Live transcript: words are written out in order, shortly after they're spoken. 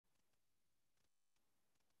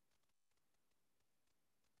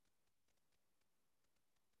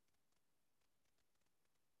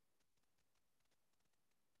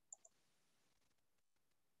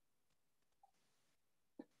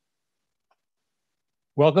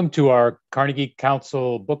Welcome to our Carnegie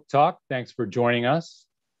Council Book Talk. Thanks for joining us.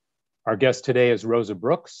 Our guest today is Rosa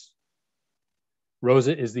Brooks.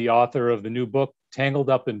 Rosa is the author of the new book, Tangled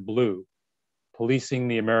Up in Blue, Policing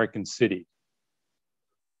the American City.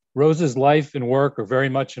 Rosa's life and work are very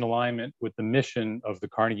much in alignment with the mission of the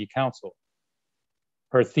Carnegie Council.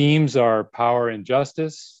 Her themes are power and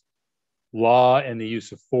justice, law and the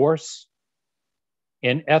use of force,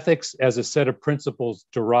 and ethics as a set of principles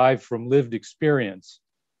derived from lived experience,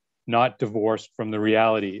 not divorced from the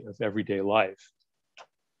reality of everyday life.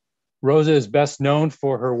 Rosa is best known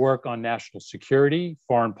for her work on national security,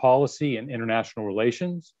 foreign policy, and international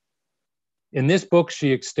relations. In this book,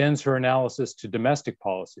 she extends her analysis to domestic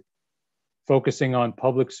policy, focusing on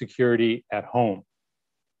public security at home.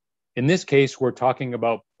 In this case, we're talking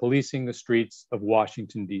about policing the streets of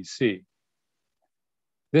Washington, D.C.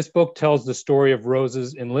 This book tells the story of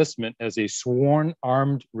Rosa's enlistment as a sworn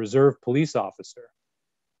armed reserve police officer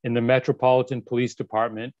in the Metropolitan Police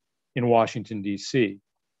Department in Washington, D.C.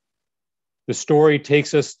 The story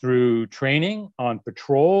takes us through training on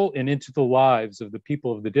patrol and into the lives of the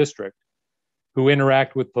people of the district who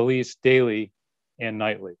interact with police daily and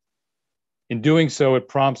nightly. In doing so, it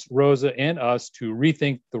prompts Rosa and us to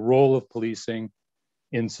rethink the role of policing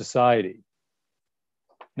in society.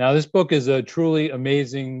 Now, this book is a truly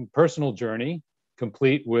amazing personal journey,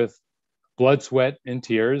 complete with blood, sweat, and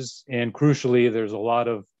tears. And crucially, there's a lot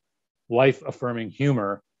of life-affirming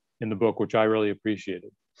humor in the book, which I really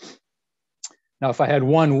appreciated. Now, if I had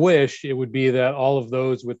one wish, it would be that all of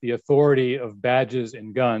those with the authority of badges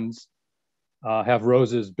and guns have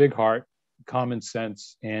Rosa's big heart, common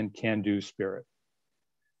sense, and can-do spirit.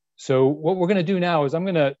 So what we're going to do now is I'm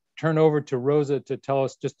going to turn over to Rosa to tell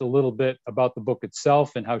us just a little bit about the book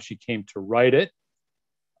itself and how she came to write it.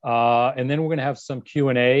 And then we're going to have some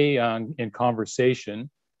Q&A and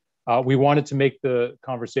conversation. We wanted to make the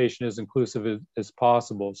conversation as inclusive as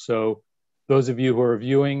possible. So those of you who are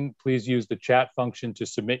viewing, please use the chat function to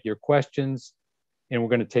submit your questions. And we're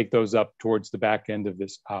going to take those up towards the back end of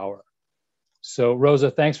this hour. So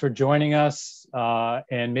Rosa, thanks for joining us.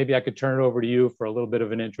 And maybe I could turn it over to you for a little bit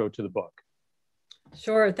of an intro to the book.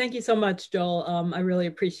 Sure. Thank you so much, Joel. I really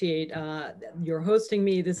appreciate your hosting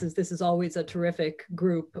me. This is always a terrific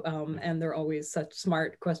group, and there are always such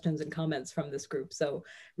smart questions and comments from this group. So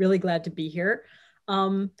really glad to be here.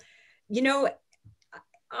 I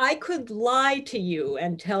could lie to you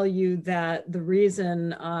and tell you that the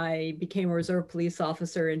reason I became a reserve police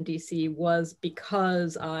officer in DC was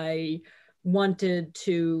because I wanted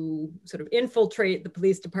to sort of infiltrate the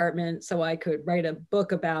police department so I could write a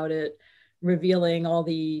book about it, revealing all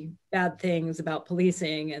the bad things about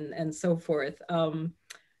policing and so forth.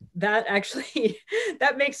 That actually,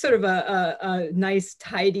 that makes sort of a nice,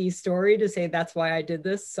 tidy story to say that's why I did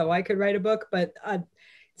this, so I could write a book, but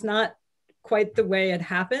it's not quite the way it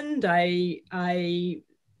happened. I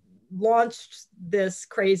launched this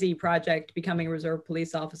crazy project, becoming a reserve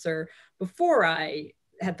police officer, before I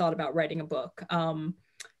had thought about writing a book.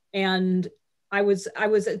 And I was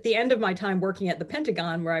at the end of my time working at the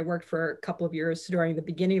Pentagon, where I worked for a couple of years during the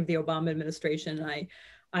beginning of the Obama administration.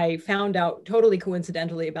 I found out totally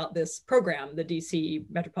coincidentally about this program, the DC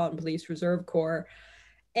Metropolitan Police Reserve Corps.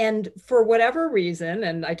 And for whatever reason,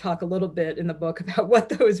 and I talk a little bit in the book about what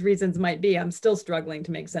those reasons might be, I'm still struggling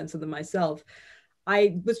to make sense of them myself.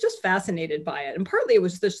 I was just fascinated by it. And partly it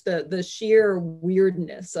was just the sheer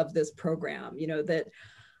weirdness of this program, that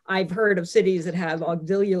I've heard of cities that have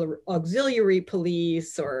auxiliary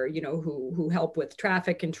police, or who help with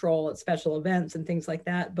traffic control at special events and things like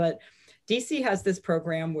that. But DC has this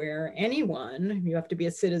program where anyone, you have to be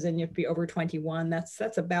a citizen, you have to be over 21.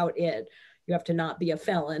 That's about it. You have to not be a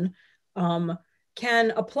felon.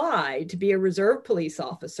 Can apply to be a reserve police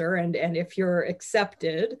officer, and if you're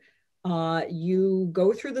accepted, you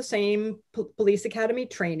go through the same police academy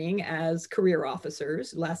training as career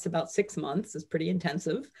officers. It lasts about 6 months. It's pretty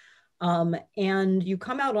intensive. And you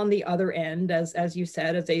come out on the other end, as you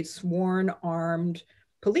said, as a sworn armed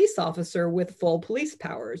police officer with full police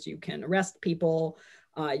powers. You can arrest people.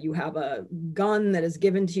 You have a gun that is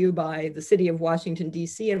given to you by the city of Washington,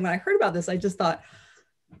 D.C. And when I heard about this, I just thought,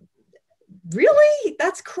 really?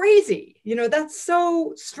 That's crazy. That's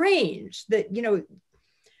so strange that,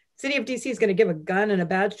 city of DC is going to give a gun and a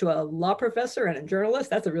badge to a law professor and a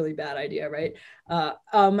journalist. That's a really bad idea, right?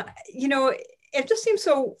 It just seems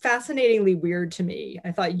so fascinatingly weird to me.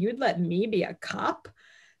 I thought, you'd let me be a cop?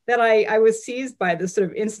 That I was seized by this sort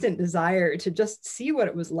of instant desire to just see what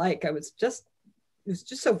it was like. It was just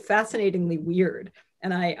so fascinatingly weird.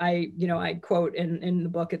 And I quote in the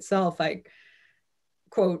book itself,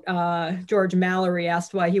 quote George Mallory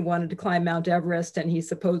asked why he wanted to climb Mount Everest, and he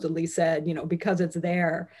supposedly said, because it's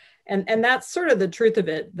there. And that's sort of the truth of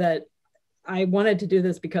it, that I wanted to do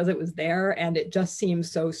this because it was there, and it just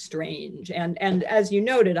seems so strange. And as you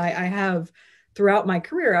noted, I have throughout my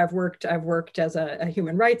career, I've worked as a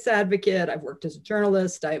human rights advocate, I've worked as a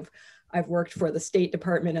journalist, I've worked for the State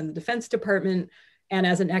Department and the Defense Department. And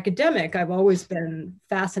as an academic, I've always been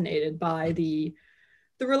fascinated by the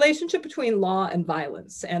relationship between law and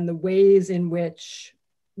violence, and the ways in which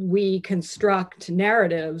we construct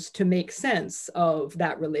narratives to make sense of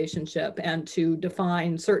that relationship, and to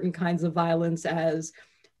define certain kinds of violence as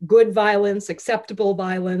good violence, acceptable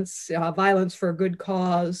violence, violence for a good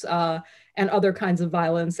cause, and other kinds of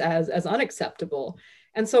violence as unacceptable.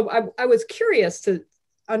 And so I was curious to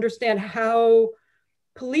understand how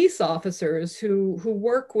police officers who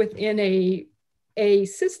work within a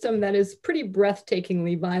system that is pretty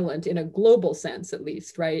breathtakingly violent in a global sense, at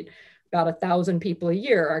least, right? About 1,000 people a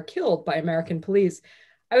year are killed by American police.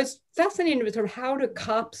 I was fascinated with sort of how do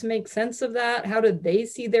cops make sense of that? How do they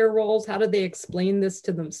see their roles? How do they explain this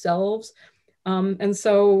to themselves?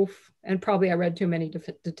 And probably I read too many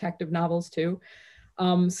detective novels too.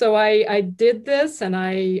 So I did this, and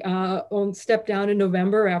I stepped down in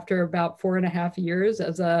November after about 4.5 years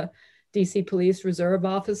as a DC Police Reserve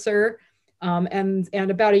officer. And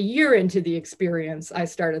about a year into the experience, I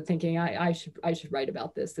started thinking I should write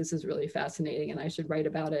about this. This is really fascinating, and I should write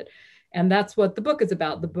about it. And that's what the book is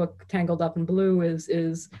about. The book Tangled Up in Blue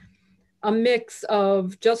is a mix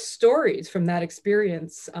of just stories from that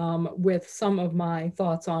experience, with some of my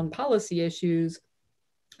thoughts on policy issues.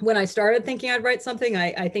 When I started thinking I'd write something,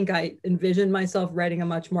 I think I envisioned myself writing a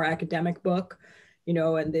much more academic book,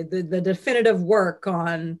 and the definitive work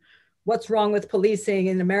on what's wrong with policing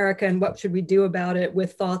in America and what should we do about it,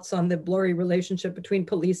 with thoughts on the blurry relationship between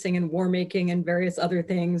policing and war making and various other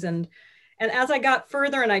things. And as I got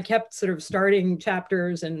further, and I kept sort of starting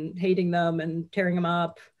chapters and hating them and tearing them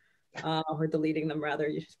up, or deleting them rather,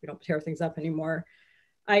 we don't tear things up anymore.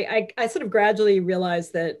 I sort of gradually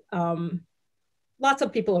realized that lots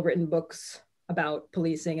of people have written books about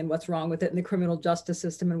policing and what's wrong with it, and the criminal justice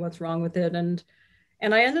system and what's wrong with it. And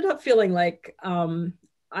I ended up feeling like,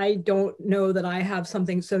 I don't know that I have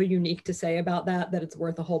something so unique to say about that it's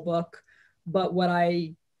worth a whole book. But what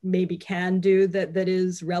I maybe can do that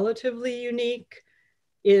is relatively unique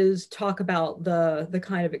is talk about the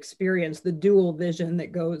kind of experience, the dual vision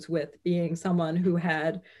that goes with being someone who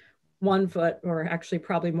had 1 foot, or actually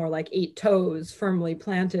probably more like 8 toes, firmly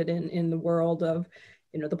planted in the world of,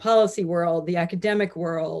 the policy world, the academic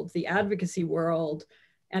world, the advocacy world,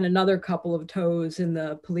 and another couple of toes in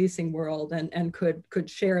the policing world, and could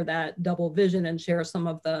share that double vision and share some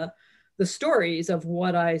of the stories of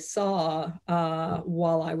what I saw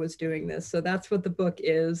while I was doing this. So that's what the book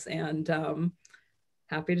is, and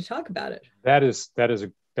happy to talk about it.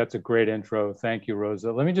 That's a great intro. Thank you, Rosa.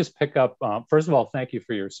 Let me just pick up. First of all, thank you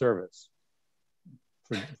for your service,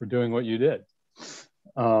 for doing what you did.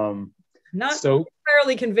 Not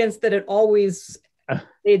entirely convinced that it always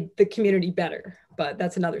made the community better, but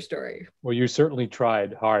that's another story. Well, you certainly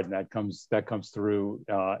tried hard, and that comes through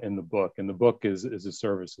in the book. And the book is a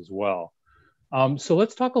service as well. So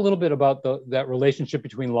let's talk a little bit about that relationship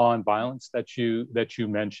between law and violence that you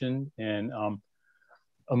mentioned. And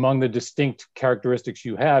among the distinct characteristics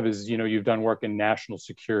you have is, you've done work in national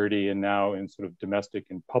security and now in sort of domestic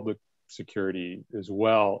and public security as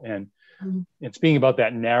well. And speaking about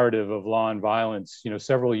that narrative of law and violence,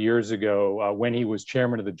 several years ago, when he was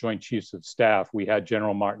chairman of the Joint Chiefs of Staff, we had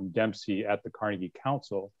General Martin Dempsey at the Carnegie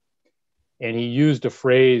Council. And he used a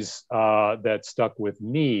phrase that stuck with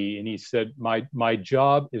me. And he said, my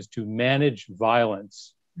job is to manage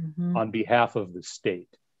violence on behalf of the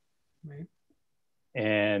state. Right.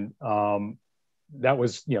 And that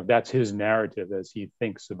was, that's his narrative as he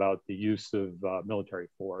thinks about the use of military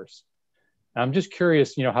force. I'm just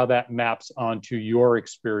curious, how that maps onto your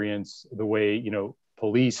experience, the way,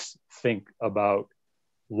 police think about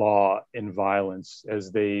law and violence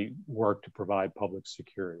as they work to provide public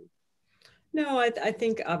security. No, I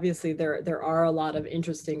think obviously there are a lot of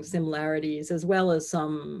interesting similarities, as well as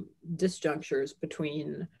some disjunctures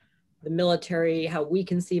between the military, how we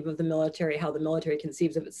conceive of the military, how the military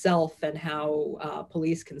conceives of itself, and how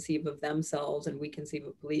police conceive of themselves and we conceive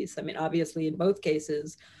of police. I mean, obviously in both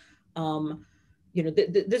cases,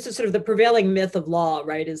 this is sort of the prevailing myth of law,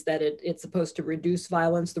 right? Is that it's supposed to reduce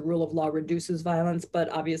violence. The rule of law reduces violence, but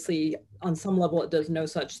obviously on some level it does no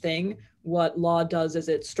such thing. What law does is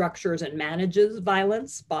it structures and manages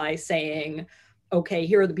violence by saying, okay,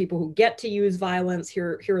 here are the people who get to use violence.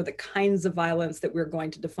 Here are the kinds of violence that we're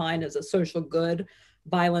going to define as a social good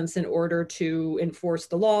violence in order to enforce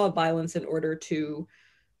the law, violence in order to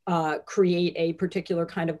create a particular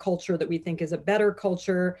kind of culture that we think is a better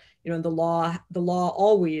culture. The law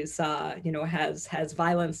always, has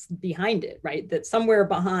violence behind it, right? That somewhere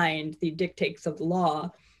behind the dictates of the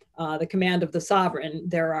law, the command of the sovereign,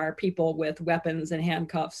 there are people with weapons and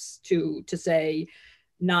handcuffs to say,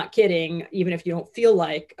 not kidding, even if you don't feel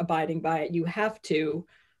like abiding by it, you have to.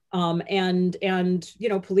 And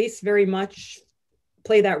police very much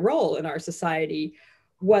play that role in our society.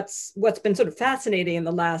 What's been sort of fascinating in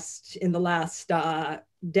the last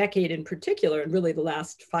decade in particular, and really the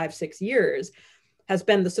last 5-6 years, has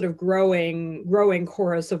been the sort of growing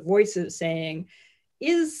chorus of voices saying,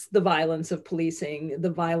 is the violence of policing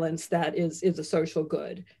the violence that is a social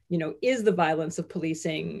good? Is the violence of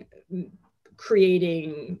policing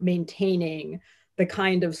creating, maintaining the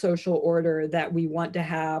kind of social order that we want to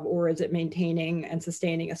have, or is it maintaining and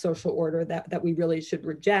sustaining a social order that we really should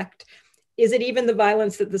reject? Is it even the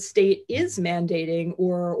violence that the state is mandating,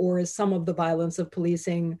 or is some of the violence of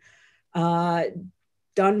policing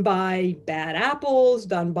done by bad apples,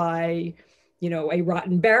 done by, a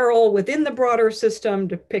rotten barrel within the broader system,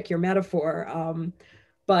 to pick your metaphor?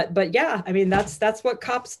 But yeah, I mean, that's what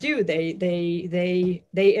cops do. They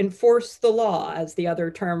enforce the law, as the other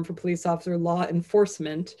term for police officer, law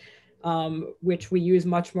enforcement, which we use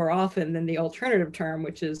much more often than the alternative term,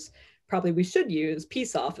 which is probably we should use,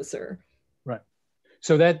 peace officer. Right.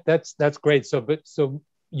 So that's great. So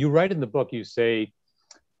you write in the book, you say,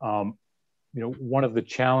 one of the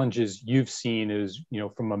challenges you've seen is,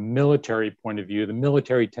 from a military point of view, the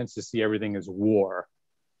military tends to see everything as war,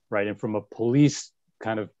 right? And from a police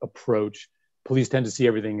kind of approach, police tend to see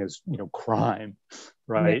everything as, crime,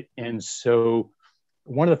 right? Yeah. And so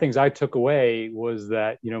one of the things I took away was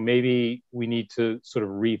that, maybe we need to sort of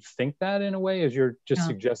rethink that in a way, as you're just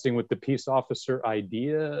suggesting with the peace officer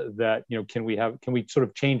idea, that, can we sort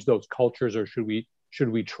of change those cultures, or should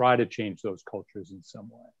we try to change those cultures in some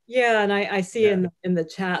way? Yeah, and I see in the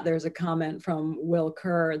chat, there's a comment from Will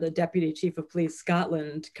Kerr, the Deputy Chief of Police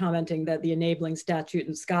Scotland, commenting that the enabling statute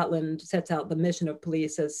in Scotland sets out the mission of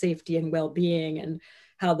police as safety and well-being, and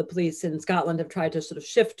how the police in Scotland have tried to sort of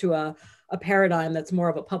shift to a paradigm that's more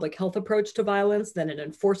of a public health approach to violence than an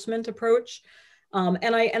enforcement approach.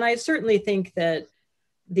 And I certainly think that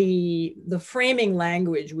the framing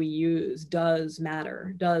language we use does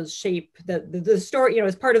matter, does shape the story,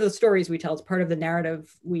 as part of the stories we tell, it's part of the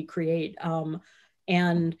narrative we create.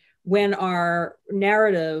 And when our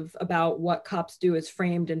narrative about what cops do is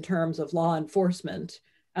framed in terms of law enforcement,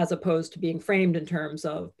 as opposed to being framed in terms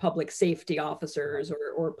of public safety officers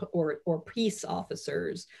or peace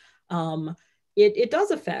officers, it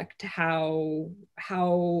does affect how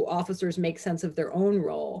officers make sense of their own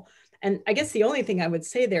role. And I guess the only thing I would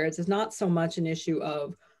say there is it's not so much an issue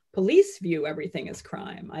of police view everything as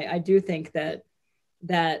crime. I do think that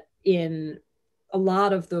in a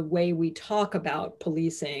lot of the way we talk about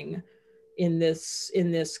policing in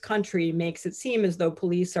this country makes it seem as though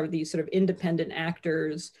police are these sort of independent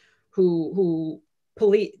actors who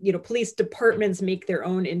police departments make their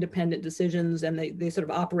own independent decisions, and they sort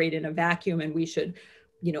of operate in a vacuum, and we should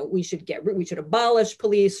abolish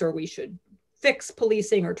police, or we should fix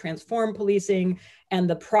policing or transform policing. And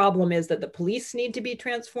the problem is that the police need to be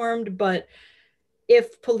transformed. But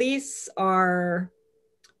if police are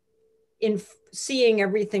seeing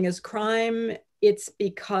everything as crime, it's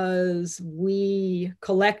because we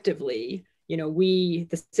collectively, we,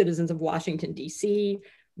 the citizens of Washington, D.C.,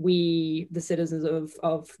 we, the citizens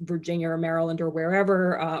of Virginia or Maryland or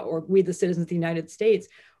wherever, or we, the citizens of the United States,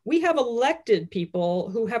 we have elected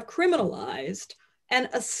people who have criminalized an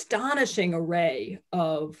astonishing array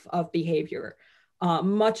of behavior,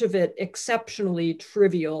 much of it exceptionally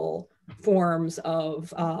trivial forms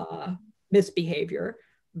of misbehavior,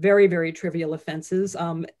 very, very trivial offenses.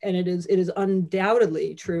 And it is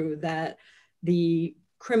undoubtedly true that the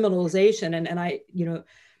criminalization and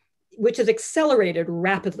which has accelerated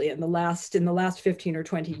rapidly in the last 15 or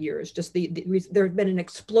 20 years, just there have been an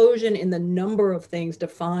explosion in the number of things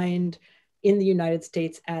defined in the United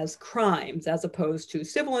States as crimes, as opposed to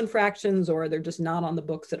civil infractions, or they're just not on the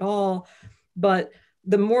books at all. But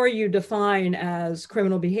the more you define as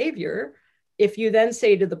criminal behavior, if you then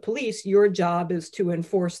say to the police, your job is to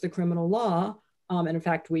enforce the criminal law, and in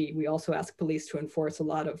fact, we also ask police to enforce a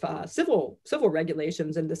lot of civil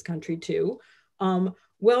regulations in this country too.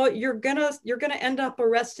 Well, you're gonna end up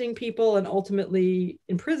arresting people and ultimately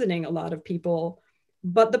imprisoning a lot of people,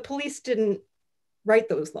 but the police didn't write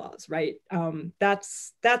those laws, right?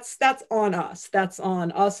 That's on us. That's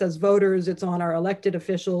on us as voters. It's on our elected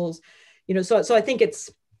officials. So I think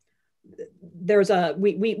it's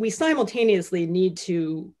we simultaneously need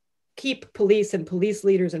to keep police and police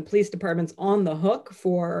leaders and police departments on the hook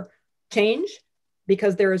for change,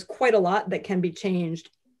 because there is quite a lot that can be changed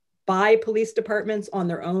by police departments on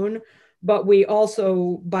their own. But we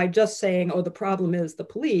also, by just saying, oh, the problem is the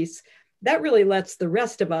police, that really lets the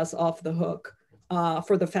rest of us off the hook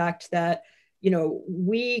for the fact that,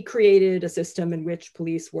 we created a system in which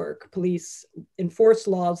police work. Police enforce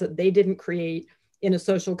laws that they didn't create in a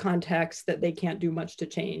social context that they can't do much to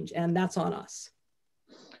change, and that's on us.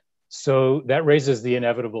 So that raises the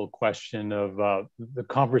inevitable question of the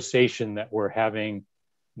conversation that we're having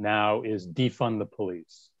now is defund the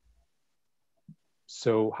police.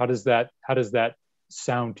 So how does that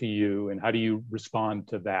sound to you, and how do you respond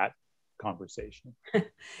to that conversation?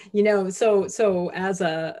 So as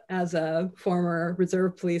a former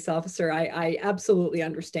reserve police officer, I absolutely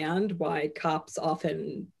understand why cops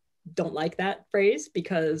often don't like that phrase,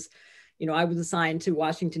 because I was assigned to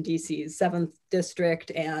Washington, D.C.'s 7th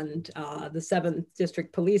District and the 7th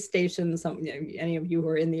District Police Station. Any of you who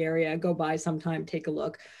are in the area, go by sometime, take a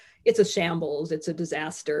look. It's a shambles. It's a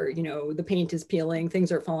disaster. The paint is peeling.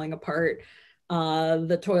 Things are falling apart.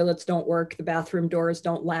 The toilets don't work. The bathroom doors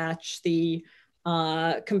don't latch. The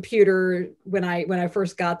computer, when I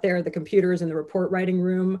first got there, the computers in the report writing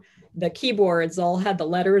room, the keyboards all had the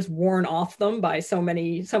letters worn off them by so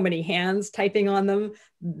many hands typing on them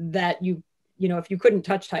that if you couldn't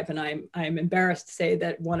touch type, and I'm embarrassed to say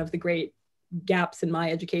that one of the great gaps in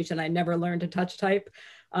my education, I never learned to touch type.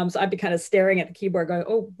 So I'd be kind of staring at the keyboard going,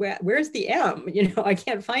 oh, where's the M? I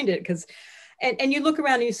can't find it, because, and you look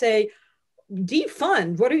around and you say,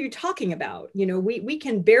 defund, what are you talking about? We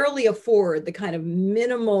can barely afford the kind of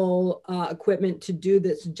minimal equipment to do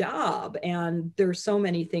this job, and there's so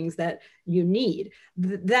many things that you need.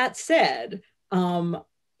 That said,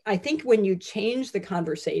 I think when you change the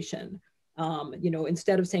conversation,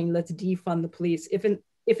 instead of saying let's defund the police,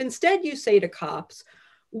 if instead you say to cops,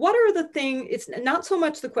 what are the things, it's not so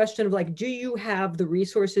much the question of like, do you have the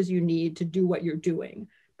resources you need to do what you're doing?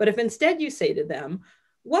 But if instead you say to them,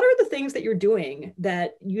 what are the things that you're doing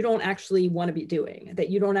that you don't actually want to be doing, that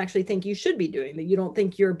you don't actually think you should be doing, that you don't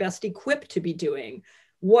think you're best equipped to be doing?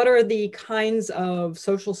 What are the kinds of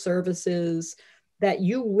social services that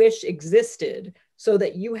you wish existed so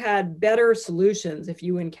that you had better solutions if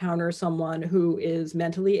you encounter someone who is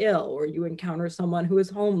mentally ill, or you encounter someone who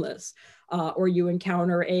is homeless, or you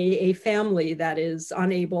encounter a family that is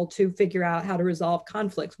unable to figure out how to resolve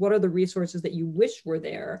conflicts? What are the resources that you wish were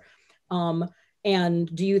there?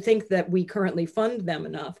 And do you think that we currently fund them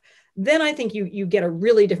enough? Then I think you get a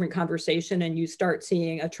really different conversation, and you start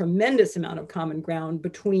seeing a tremendous amount of common ground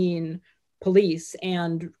between police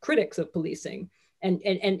and critics of policing. And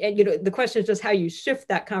the question is just how you shift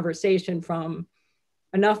that conversation from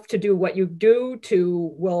enough to do what you do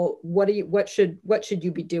to, well, what should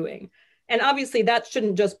you be doing? And obviously that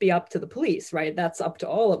shouldn't just be up to the police, right? That's up to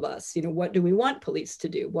all of us. What do we want police to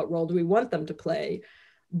do? What role do we want them to play?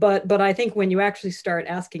 But I think when you actually start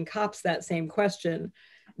asking cops that same question,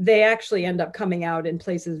 they actually end up coming out in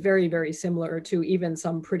places very, very similar to even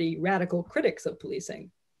some pretty radical critics of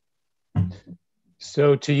policing.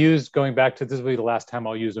 So to use, going back to, this will be the last time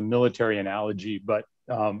I'll use a military analogy, but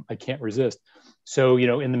I can't resist. So,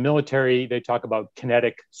 in the military, they talk about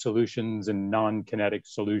kinetic solutions and non-kinetic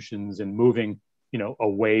solutions, and moving,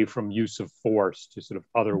 away from use of force to sort of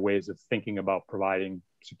other ways of thinking about providing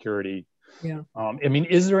security. Yeah.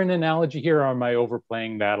 Is there an analogy here, or am I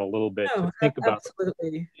overplaying that a little bit to think about?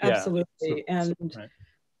 Absolutely. Yeah. Absolutely.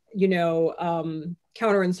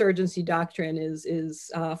 Counterinsurgency doctrine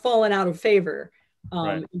is fallen out of favor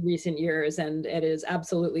in recent years. And it is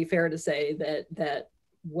absolutely fair to say that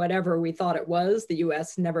whatever we thought it was, the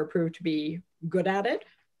US never proved to be good at it.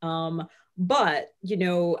 But,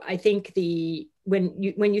 I think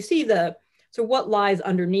when you see so what lies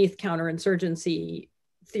underneath counterinsurgency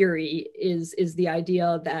theory is the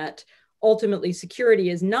idea that ultimately security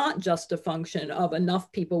is not just a function of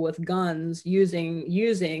enough people with guns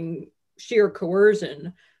using sheer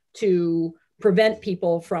coercion to prevent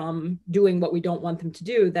people from doing what we don't want them to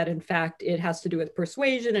do, that in fact it has to do with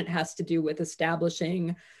persuasion, it has to do with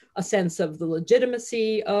establishing a sense of the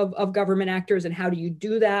legitimacy of government actors. And how do you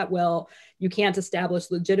do that? Well, you can't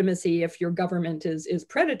establish legitimacy if your government is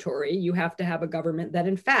predatory. You have to have a government that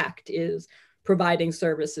in fact is providing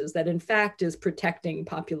services, that in fact is protecting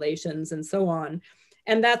populations, and so on.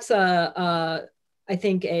 And that's I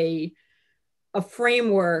think a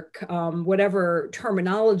framework, whatever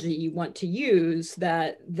terminology you want to use,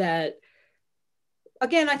 that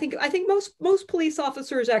again, I think most police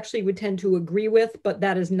officers actually would tend to agree with, but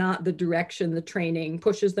that is not the direction the training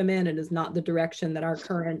pushes them in. It is not the direction that our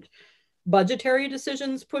current budgetary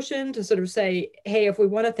decisions push in, to sort of say, hey, if we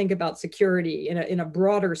want to think about security in a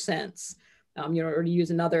broader sense, or to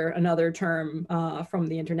use another term from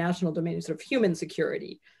the international domain, sort of human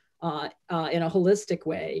security in a holistic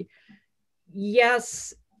way.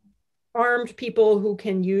 Yes, armed people who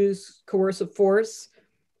can use coercive force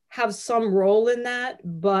have some role in that,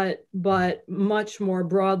 but much more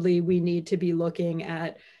broadly, we need to be looking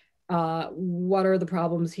at what are the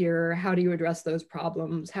problems here? How do you address those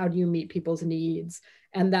problems? How do you meet people's needs?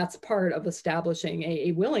 And that's part of establishing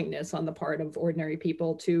a willingness on the part of ordinary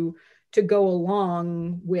people to go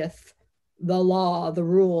along with the law, the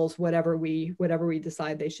rules, whatever we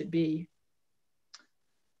decide they should be.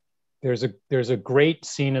 There's a great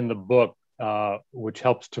scene in the book which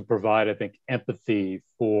helps to provide, I think, empathy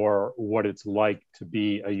for what it's like to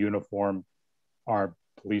be a uniformed armed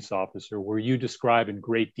police officer, where you describe in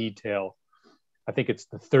great detail, I think it's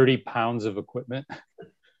the 30 pounds of equipment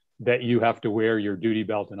that you have to wear, your duty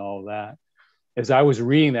belt and all of that. As I was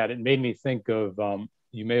reading that, it made me think of,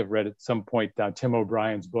 you may have read at some point Tim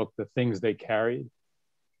O'Brien's book, The Things They Carried,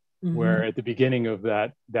 where at the beginning of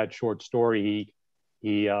that short story,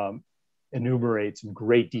 he enumerates in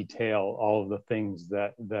great detail all of the things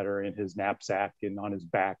that are in his knapsack and on his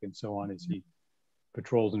back and so on as he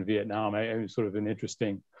patrols in Vietnam. It was sort of an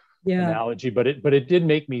interesting analogy, but it did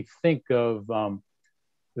make me think of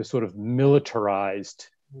the sort of militarized,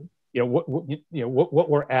 what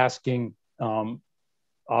we're asking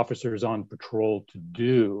officers on patrol to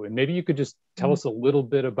do. And maybe you could just tell us a little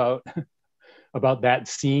bit about that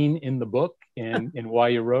scene in the book and why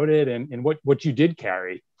you wrote it and what you did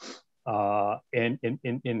carry.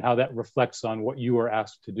 And how that reflects on what you were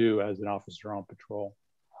asked to do as an officer on patrol.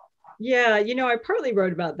 Yeah, I partly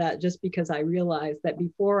wrote about that just because I realized that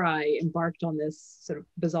before I embarked on this sort of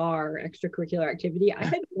bizarre extracurricular activity, I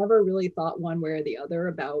had never really thought one way or the other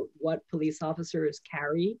about what police officers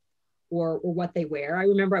carry or what they wear. I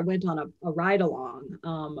remember I went on a ride along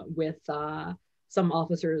with some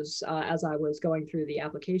officers as I was going through the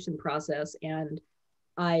application process, and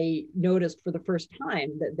I noticed for the first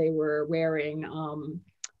time that they were wearing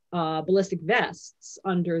ballistic vests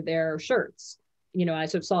under their shirts. I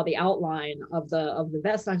sort of saw the outline of the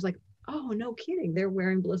vest. And I was like, oh, no kidding. They're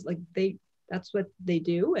wearing ballistic, that's what they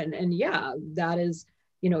do. And yeah, that is,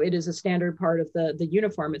 it is a standard part of the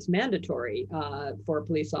uniform. It's mandatory for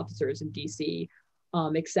police officers in DC,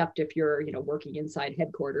 except if you're, working inside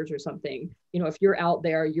headquarters or something. If you're out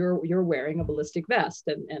there, you're wearing a ballistic vest,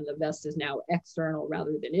 and the vest is now external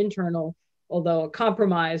rather than internal. Although a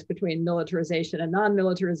compromise between militarization and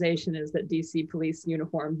non-militarization is that DC police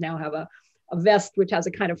uniforms now have a vest which has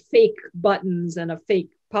a kind of fake buttons and a fake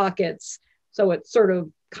pockets. So it sort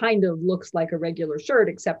of kind of looks like a regular shirt,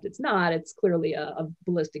 except it's not. It's clearly a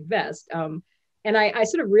ballistic vest. And I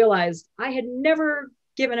sort of realized I had never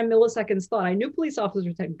given a millisecond's thought. I knew police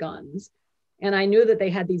officers had guns, and I knew that they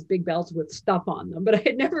had these big belts with stuff on them, but I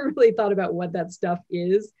had never really thought about what that stuff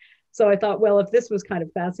is. So I thought, well, if this was kind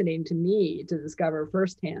of fascinating to me to discover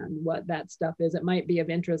firsthand what that stuff is, it might be of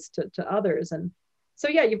interest to others. And so,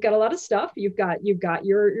 yeah, you've got a lot of stuff. You've got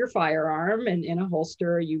your firearm and in a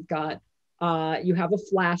holster. You've got you have a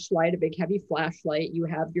flashlight, a big heavy flashlight. You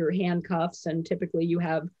have your handcuffs, and typically you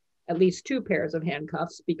have at least two pairs of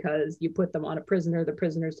handcuffs because you put them on a prisoner, the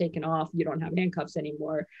prisoner's taken off, you don't have handcuffs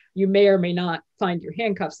anymore. You may or may not find your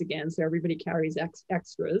handcuffs again, so everybody carries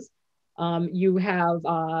extras. You have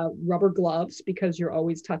rubber gloves because you're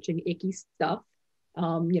always touching icky stuff.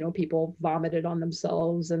 People vomited on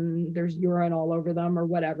themselves and there's urine all over them or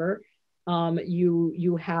whatever.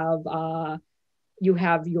 You have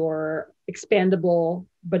your expandable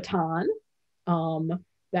baton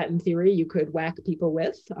that in theory you could whack people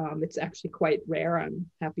with. It's actually quite rare, I'm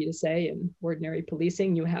happy to say, in ordinary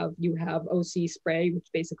policing. You have OC spray, which is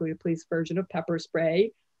basically the police version of pepper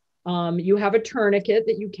spray. You have a tourniquet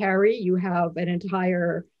that you carry. You have an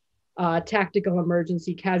entire tactical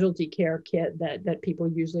emergency casualty care kit that people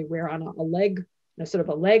usually wear on a leg, sort of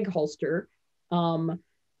a leg holster.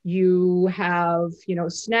 You have,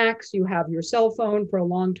 snacks. You have your cell phone. For a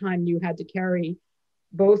long time, you had to carry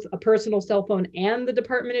both a personal cell phone and the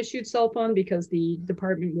department issued cell phone because the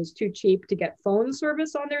department was too cheap to get phone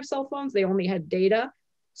service on their cell phones. They only had data.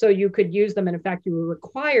 So you could use them. And in fact, you were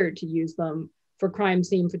required to use them for crime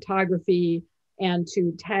scene photography and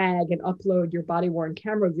to tag and upload your body worn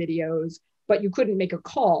camera videos, but you couldn't make a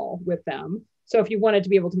call with them. So if you wanted to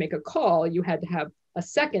be able to make a call, you had to have a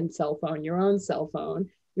second cell phone, your own cell phone.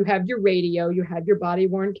 You have your radio, you have your body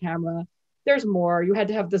worn camera. there's more. You had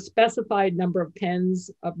to have the specified number of pens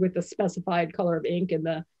with the specified color of ink in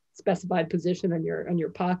the specified position on your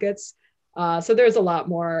pockets. So there's a lot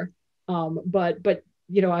more. But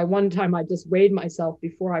you know, one time I just weighed myself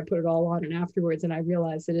before I put it all on and afterwards, and I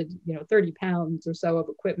realized that 30 pounds or so of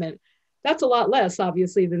equipment, that's a lot less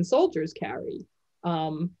obviously than soldiers carry.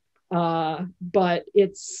 But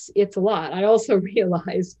it's a lot. I also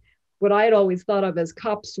realized what I had always thought of as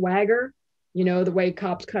cop swagger, the way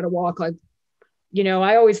cops kind of walk, like,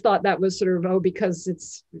 I always thought that was sort of,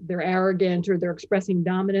 because they're arrogant or they're expressing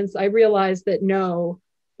dominance. I realized that no,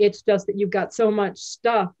 it's just that you've got so much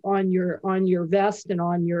stuff on your vest and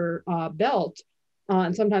on your belt,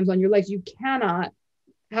 and sometimes on your legs. You cannot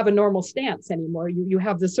have a normal stance anymore. You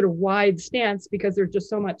have this sort of wide stance because there's just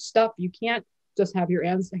so much stuff. You can't just have your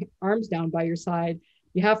arms down by your side.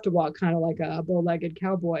 You have to walk kind of like a bow-legged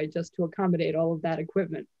cowboy just to accommodate all of that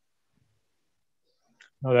equipment.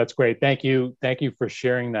 Oh, that's great. Thank you. Thank you for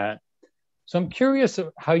sharing that. So I'm curious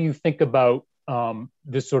how you think about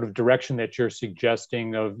this sort of direction that you're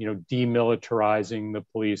suggesting of, demilitarizing the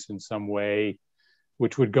police in some way,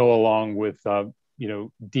 which would go along with,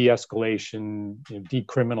 de-escalation,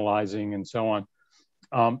 decriminalizing, and so on.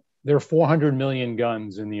 There are 400 million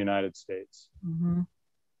guns in the United States. Mm-hmm.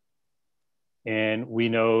 And we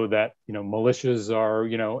know that, militias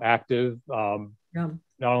are, active,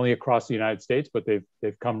 not only across the United States, but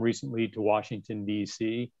they've come recently to Washington,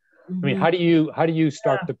 D.C. Mm-hmm. I mean, how do you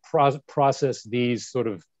start to process these sort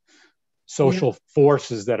of social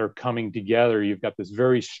forces that are coming together? You've got this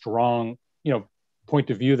very strong,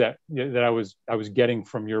 point of view that I was getting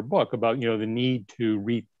from your book about, the need to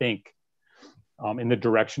rethink in the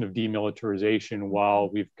direction of demilitarization while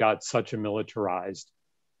we've got such a militarized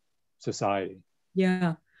society.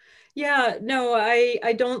 Yeah. No,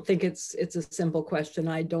 I don't think it's a simple question.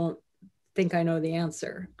 I don't think I know the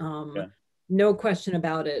answer. No question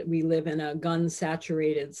about it. We live in a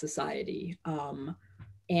gun-saturated society.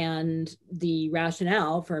 And the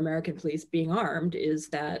rationale for American police being armed is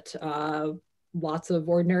that lots of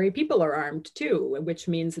ordinary people are armed too, which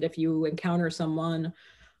means that if you encounter someone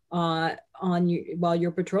while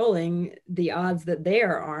you're patrolling, the odds that they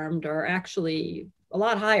are armed are actually a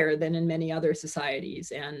lot higher than in many other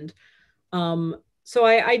societies. And so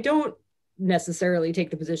I don't necessarily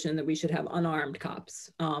take the position that we should have unarmed cops.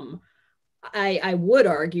 I would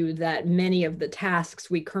argue that many of the tasks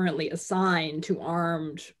we currently assign to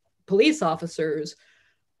armed police officers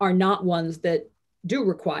are not ones that do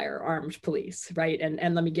require armed police, right?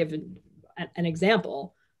 And let me give an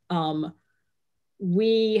example.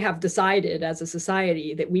 We have decided as a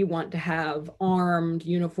society that we want to have armed,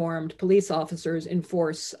 uniformed police officers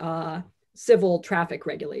enforce civil traffic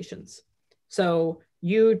regulations. So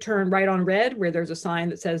you turn right on red where there's a sign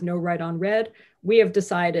that says no right on red. We have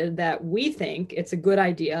decided that we think it's a good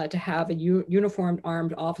idea to have a uniformed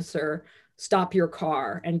armed officer stop your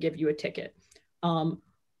car and give you a ticket.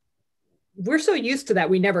 We're so used to that,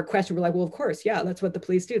 we never question. We're like, well, of course, yeah, that's what the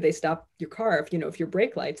police do. They stop your car if your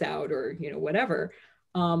brake light's out or, whatever.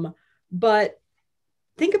 But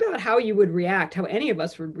think about how you would react, how any of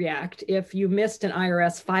us would react if you missed an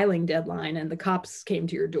IRS filing deadline and the cops came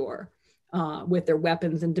to your door with their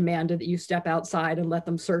weapons and demanded that you step outside and let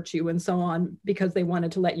them search you and so on, because they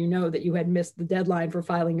wanted to let you know that you had missed the deadline for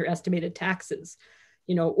filing your estimated taxes,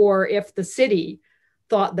 or if the city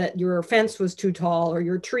thought that your fence was too tall or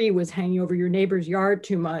your tree was hanging over your neighbor's yard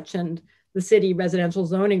too much, and the city residential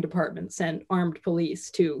zoning department sent armed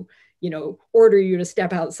police to, order you to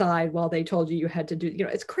step outside while they told you had to do,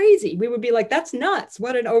 it's crazy. We would be like, that's nuts.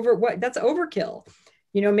 That's overkill.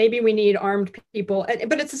 Maybe we need armed people,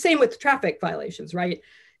 but it's the same with traffic violations, right?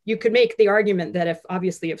 You could make the argument that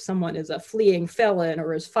if someone is a fleeing felon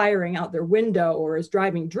or is firing out their window or is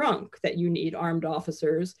driving drunk, that you need armed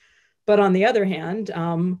officers. But on the other hand,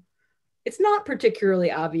 it's not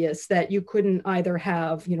particularly obvious that you couldn't either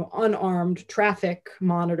have, unarmed traffic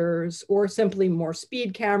monitors or simply more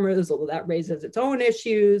speed cameras, although that raises its own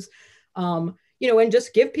issues, and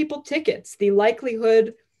just give people tickets. The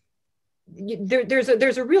likelihood,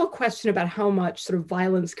 there's a real question about how much sort of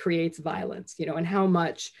violence creates violence, and how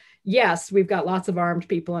much, yes, we've got lots of armed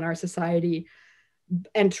people in our society,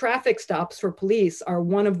 and traffic stops for police are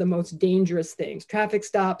one of the most dangerous things. Traffic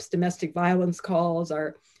stops, domestic violence calls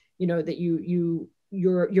are, that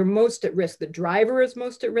you're most at risk. The driver is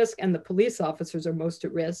most at risk and the police officers are most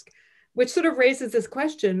at risk, which sort of raises this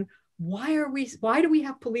question, why do we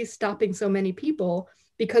have police stopping so many people?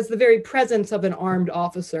 Because the very presence of an armed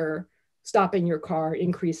officer stopping your car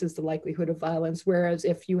increases the likelihood of violence. Whereas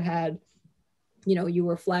if you had, you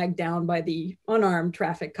were flagged down by the unarmed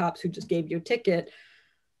traffic cops who just gave you a ticket,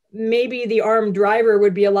 maybe the armed driver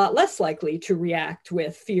would be a lot less likely to react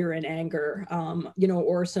with fear and anger,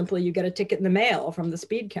 or simply you get a ticket in the mail from the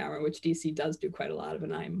speed camera, which DC does do quite a lot of.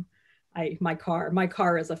 And my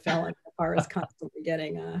car is a felon. My car is constantly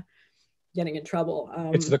getting in trouble.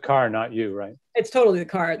 It's the car, not you, right? It's totally the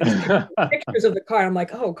car. Pictures of the car. I'm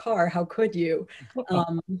like, oh, car, how could you?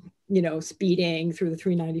 Speeding through the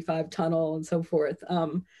 395 tunnel and so forth.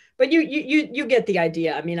 But you get the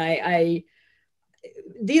idea. I mean,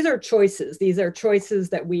 these are choices. These are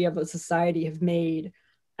choices that we as a society have made.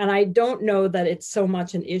 And I don't know that it's so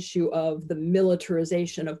much an issue of the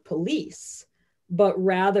militarization of police, but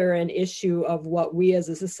rather an issue of what we as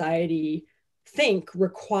a society think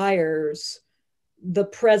requires the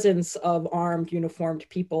presence of armed, uniformed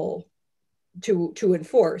people to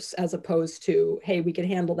enforce, as opposed to, hey, we can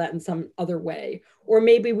handle that in some other way. Or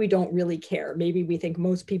maybe we don't really care. Maybe we think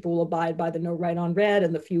most people will abide by the no right on red,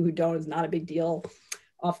 and the few who don't is not a big deal.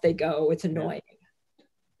 Off they go. It's annoying.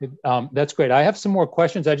 That's great. I have some more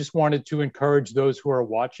questions. I just wanted to encourage those who are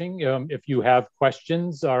watching. If you have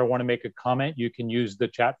questions or want to make a comment, you can use the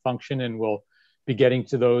chat function, and we'll be getting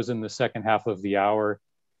to those in the second half of the hour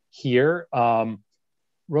here.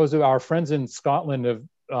 Rosa, our friends in Scotland have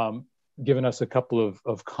given us a couple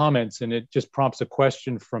of comments, and it just prompts a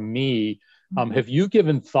question from me. Have you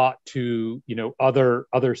given thought to,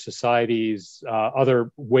 other societies,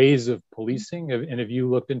 other ways of policing, and have you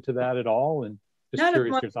looked into that at all? And just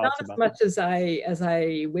curious your thoughts about that. Not as much as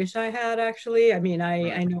I wish I had, actually. I mean,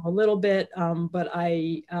 I know a little bit, but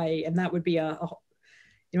and that would be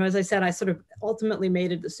as I said, I sort of ultimately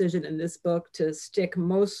made a decision in this book to stick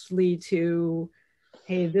mostly to,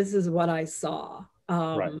 hey, this is what I saw.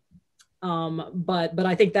 But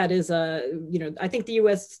I think that is I think the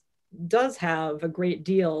US does have a great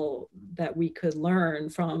deal that we could learn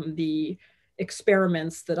from the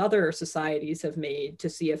experiments that other societies have made to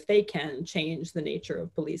see if they can change the nature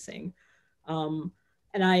of policing. And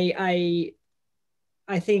I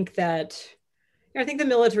think that, I think the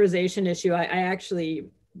militarization issue, I actually,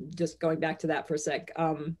 just going back to that for a sec,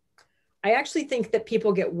 I actually think that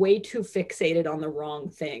people get way too fixated on the wrong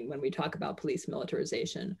thing when we talk about police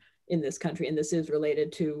militarization in this country. And this is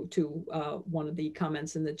related to one of the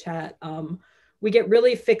comments in the chat. We get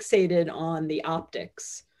really fixated on the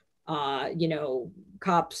optics,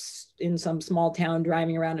 cops in some small town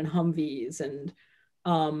driving around in Humvees and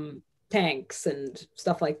tanks and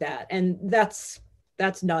stuff like that. And that's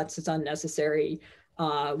nuts. It's unnecessary.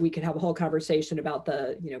 We could have a whole conversation about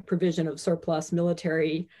the provision of surplus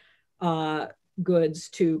military goods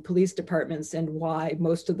to police departments, and why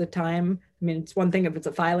most of the time, I mean, it's one thing if it's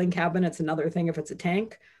a filing cabinet, it's another thing if it's a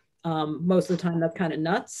tank. Most of the time that's kind of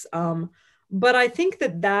nuts. But I think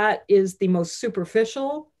that is the most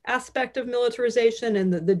superficial aspect of militarization,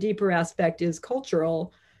 and the deeper aspect is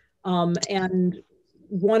cultural. And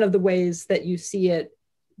one of the ways that you see it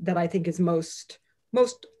that I think is most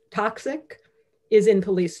toxic is in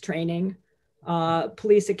police training,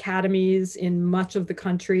 police academies in much of the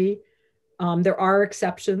country. There are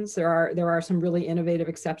exceptions. There are some really innovative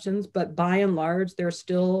exceptions, but by and large, they're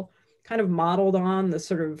still kind of modeled on the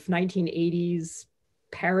sort of 1980s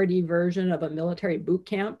parody version of a military boot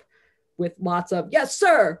camp with lots of, yes,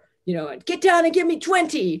 sir, get down and give me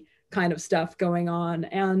 20 kind of stuff going on.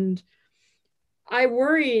 And I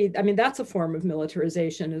worry, I mean, that's a form of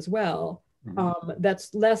militarization as well.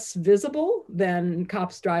 That's less visible than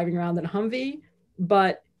cops driving around in a Humvee,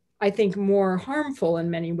 but I think more harmful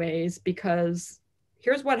in many ways, because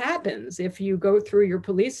here's what happens if you go through your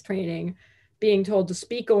police training being told to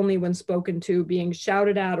speak only when spoken to, being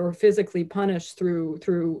shouted at or physically punished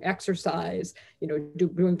through exercise,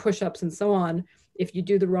 doing push-ups and so on. If you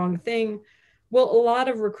do the wrong thing, well, a lot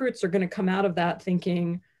of recruits are going to come out of that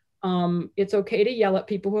thinking it's okay to yell at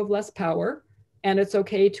people who have less power, and it's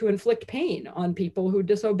okay to inflict pain on people who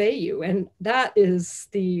disobey you. And that is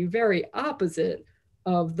the very opposite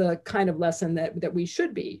of the kind of lesson that we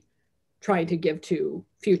should be trying to give to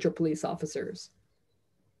future police officers.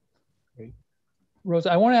 Great.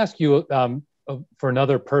 Rosa, I want to ask you for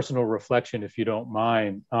another personal reflection, if you don't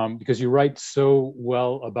mind, because you write so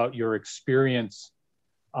well about your experience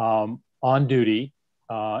on duty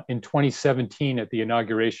in 2017 at the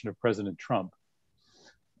inauguration of President Trump.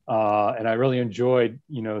 And I really enjoyed,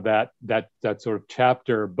 that sort of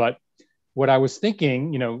chapter. But what I was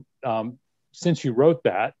thinking, since you wrote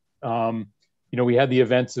that, we had the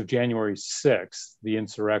events of January 6th, the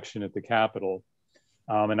insurrection at the Capitol.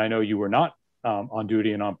 And I know you were not on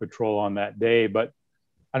duty and on patrol on that day, but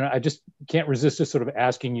I just can't resist just sort of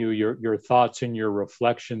asking you your thoughts and your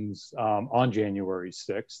reflections on January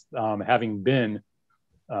 6th, having been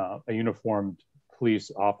a uniformed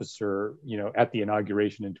police officer, at the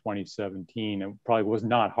inauguration in 2017. It probably was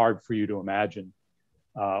not hard for you to imagine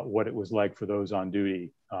what it was like for those on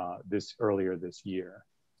duty earlier this year.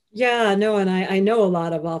 Yeah, no, and I know a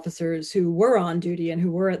lot of officers who were on duty and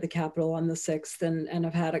who were at the Capitol on the 6th and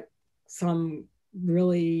have had some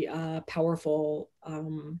really powerful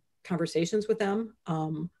conversations with them.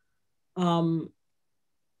 And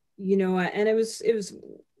it was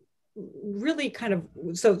really kind of,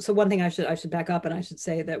 so one thing I should back up, and I should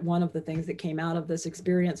say that one of the things that came out of this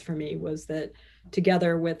experience for me was that,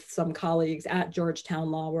 together with some colleagues at Georgetown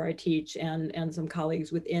Law, where I teach, and some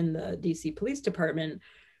colleagues within the DC Police Department,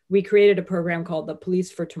 we created a program called the Police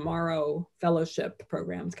for Tomorrow Fellowship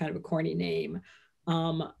Program. It's kind of a corny name,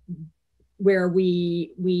 where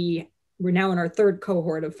we're now in our 3rd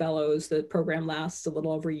cohort of fellows. The program lasts a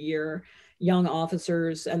little over a year. Young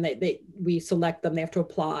officers, and we select them. They have to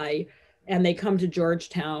apply, and they come to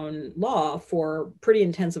Georgetown Law for pretty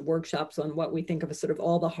intensive workshops on what we think of as sort of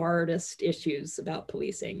all the hardest issues about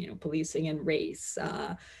policing. Policing and race.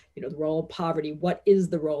 The role of poverty. What is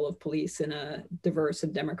the role of police in a diverse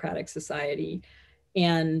and democratic society?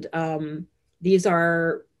 And these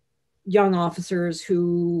are young officers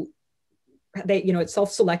who it's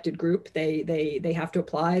self-selected group. They have to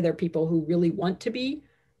apply. They're people who really want to be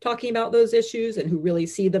talking about those issues and who really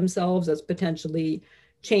see themselves as potentially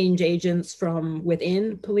change agents from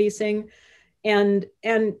within policing. And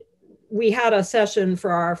we had a session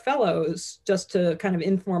for our fellows just to kind of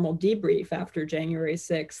informal debrief after January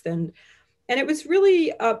 6th. And it was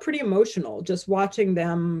really pretty emotional just watching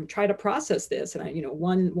them try to process this. And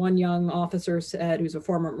one young officer said, who's a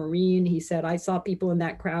former Marine, he said, "I saw people in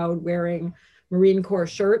that crowd wearing Marine Corps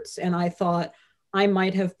shirts, and I thought I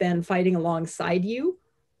might have been fighting alongside you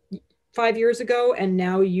 5 years ago, and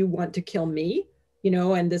now you want to kill me."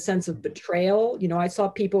 And the sense of betrayal. I saw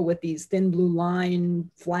people with these thin blue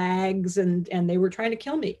line flags, and they were trying to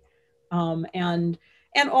kill me.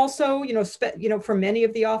 And also, for many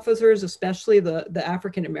of the officers, especially the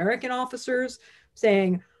African American officers,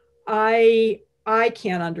 saying, I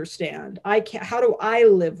can't understand. How do I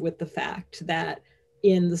live with the fact that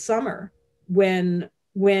in the summer, when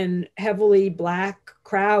heavily Black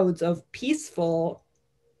crowds of peaceful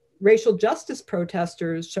racial justice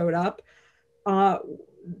protesters showed up,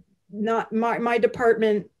 not my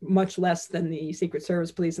department, much less than the Secret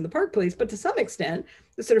Service police and the Park Police, but to some extent,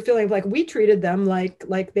 the sort of feeling of like we treated them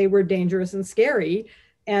like they were dangerous and scary.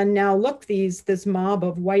 And now look, this mob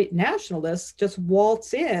of white nationalists just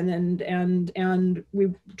waltz in, and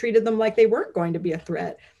we treated them like they weren't going to be a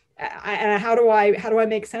threat. How do I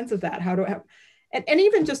make sense of that? And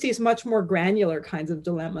even just these much more granular kinds of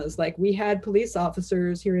dilemmas. Like, we had police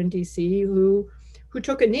officers here in DC who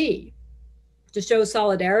took a knee to show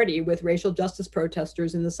solidarity with racial justice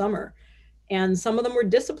protesters in the summer. And some of them were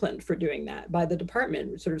disciplined for doing that by the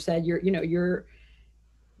department. It sort of said,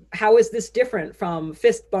 how is this different from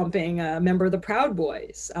fist bumping a member of the Proud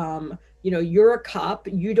Boys? You're a cop.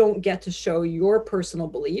 You don't get to show your personal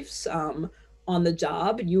beliefs on the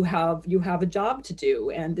job. You have a job to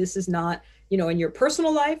do. And this is not, in your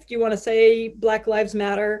personal life, do you want to say Black Lives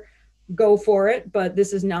Matter? Go for it. But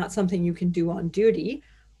this is not something you can do on duty.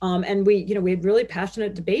 And we had really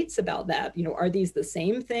passionate debates about that. Are these the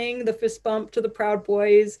same thing, the fist bump to the Proud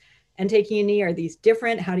Boys and taking a knee? Are these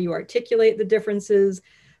different? How do you articulate the differences?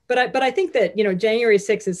 But I think that, January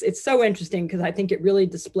 6th it's so interesting because I think it really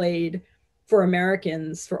displayed for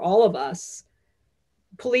Americans, for all of us,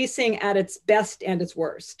 policing at its best and its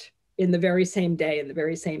worst in the very same day, in the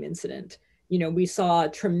very same incident. We saw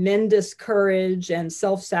tremendous courage and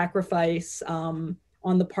self-sacrifice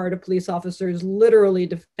on the part of police officers, literally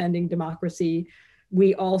defending democracy.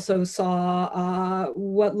 We also saw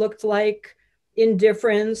what looked like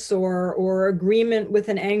indifference or agreement with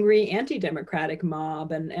an angry anti-democratic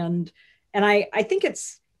mob. And I think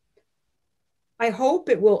I hope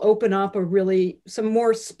it will open up some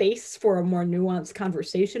more space for a more nuanced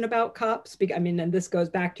conversation about cops. And this goes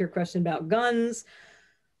back to your question about guns,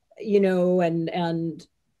 and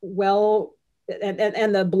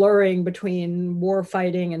the blurring between war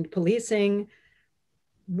fighting and policing.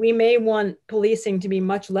 We may want policing to be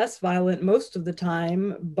much less violent most of the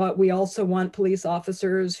time, but we also want police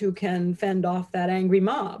officers who can fend off that angry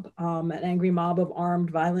mob, an angry mob of armed,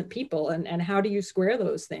 violent people. And how do you square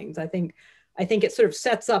those things? I think it sort of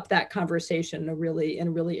sets up that conversation in a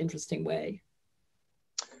really interesting way.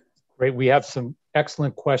 Great. We have some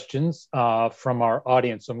excellent questions from our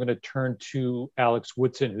audience. So I'm going to turn to Alex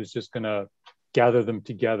Woodson, who's just going to gather them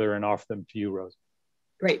together and offer them to you, Rose.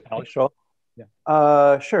 Great. Alex?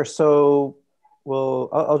 Yeah. Sure. So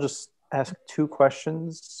I'll just ask two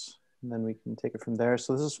questions and then we can take it from there.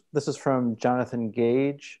 So this is from Jonathan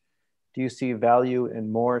Gage. Do you see value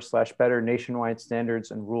in more/better nationwide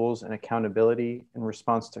standards and rules and accountability in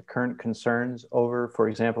response to current concerns over, for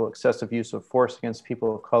example, excessive use of force against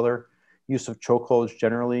people of color, use of chokeholds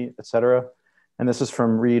generally, et cetera? And this is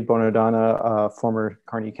from Reed Bonadonna, former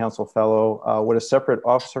Carnegie Council Fellow. Would a separate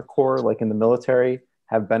officer corps, like in the military,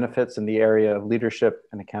 have benefits in the area of leadership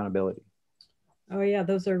and accountability? Oh yeah,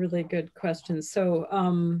 those are really good questions. So,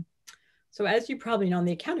 so as you probably know, on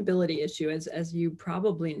the accountability issue, as you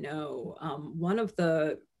probably know, one of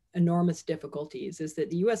the enormous difficulties is that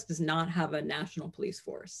the US does not have a national police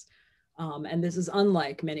force. And this is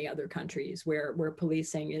unlike many other countries where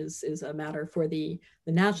policing is a matter for the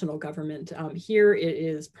national government. Here it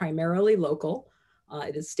is primarily local.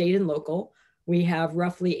 It is state and local. We have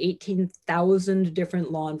roughly 18,000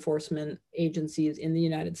 different law enforcement agencies in the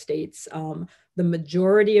United States. The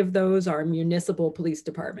majority of those are municipal police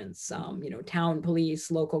departments, town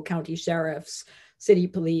police, local county sheriffs, city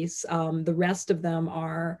police. The rest of them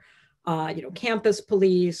are campus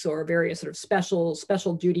police or various sort of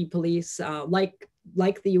special duty police, like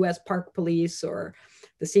the U.S. Park Police or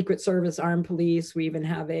the Secret Service Armed Police. We even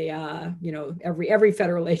have every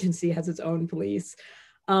federal agency has its own police.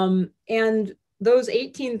 And those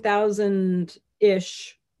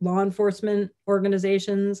 18,000-ish law enforcement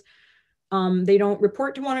organizations, they don't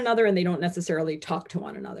report to one another and they don't necessarily talk to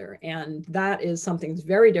one another. And that is something that's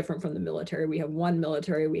very different from the military. We have one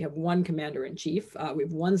military, we have one commander in chief, we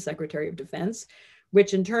have one secretary of defense,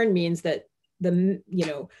 which in turn means that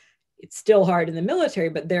it's still hard in the military,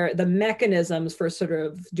 but the mechanisms for sort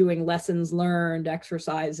of doing lessons learned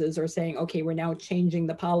exercises or saying, okay, we're now changing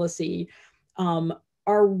the policy,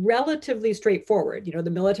 are relatively straightforward. The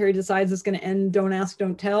military decides it's going to end don't ask,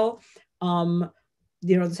 don't tell. The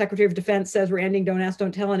Secretary of Defense says we're ending don't ask,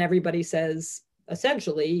 don't tell, and everybody says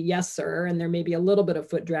essentially, yes, sir. And there may be a little bit of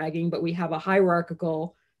foot dragging, but we have a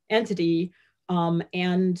hierarchical entity.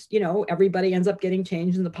 And everybody ends up getting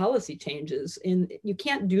changed and the policy changes. And you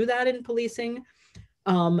can't do that in policing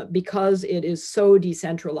because it is so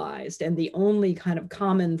decentralized. And the only kind of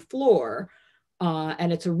common floor,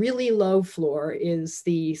 and it's a really low floor, is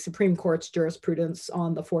the Supreme Court's jurisprudence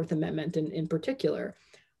on the Fourth Amendment in particular.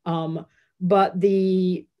 But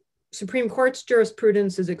the Supreme Court's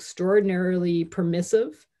jurisprudence is extraordinarily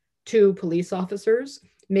permissive to police officers,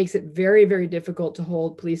 makes it very, very difficult to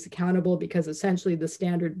hold police accountable because essentially the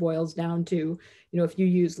standard boils down to, if you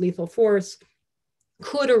use lethal force,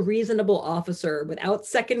 could a reasonable officer, without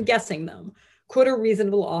second guessing them, could a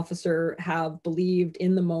reasonable officer have believed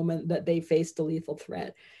in the moment that they faced a lethal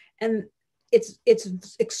threat? And it's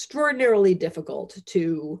extraordinarily difficult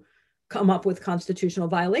to come up with constitutional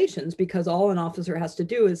violations because all an officer has to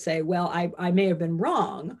do is say, well, I may have been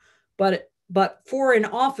wrong, but for an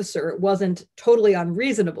officer, it wasn't totally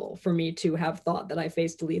unreasonable for me to have thought that I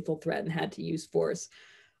faced a lethal threat and had to use force.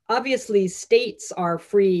 Obviously, states are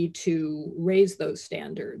free to raise those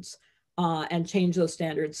standards and change those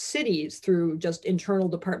standards. Cities, through just internal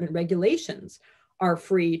department regulations, are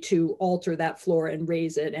free to alter that floor and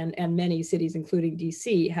raise it. And many cities, including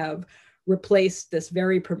DC, have replaced this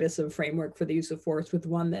very permissive framework for the use of force with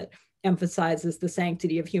one that emphasizes the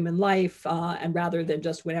sanctity of human life, and rather than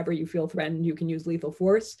just whenever you feel threatened, you can use lethal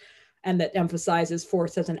force, and that emphasizes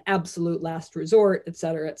force as an absolute last resort, et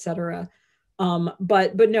cetera, et cetera.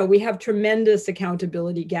 But no, we have tremendous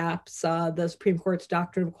accountability gaps. The Supreme Court's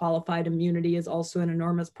doctrine of qualified immunity is also an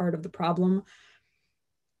enormous part of the problem.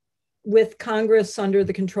 With Congress under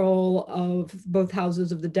the control of both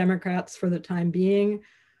houses of the Democrats for the time being,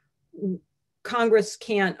 Congress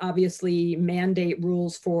can't obviously mandate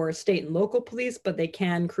rules for state and local police, but they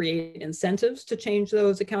can create incentives to change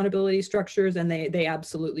those accountability structures, and they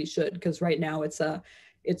absolutely should, because right now it's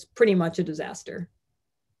pretty much a disaster.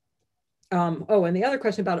 And the other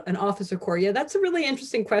question about an officer corps, yeah, that's a really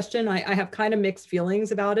interesting question. I have kind of mixed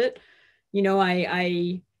feelings about it.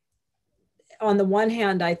 I on the one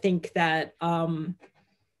hand, I think that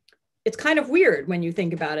it's kind of weird when you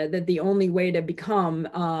think about it, that the only way to become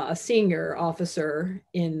a senior officer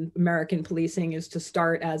in American policing is to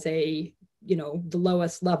start as the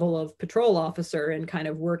lowest level of patrol officer and kind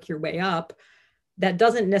of work your way up. That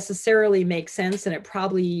doesn't necessarily make sense, and it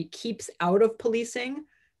probably keeps out of policing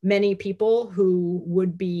many people who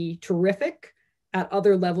would be terrific at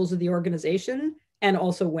other levels of the organization, and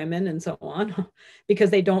also women and so on, because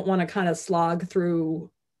they don't want to kind of slog through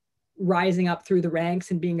rising up through the ranks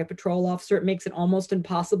and being a patrol officer. It makes it almost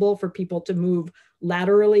impossible for people to move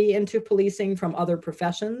laterally into policing from other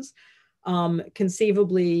professions.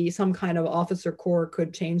 Conceivably, some kind of officer corps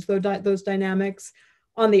could change those dynamics.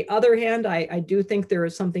 On the other hand, I do think there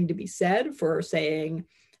is something to be said for saying,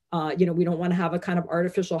 we don't want to have a kind of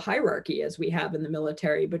artificial hierarchy as we have in the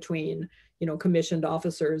military between, commissioned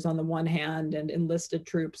officers on the one hand and enlisted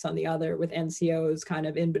troops on the other, with NCOs kind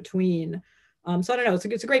of in between. So I don't know.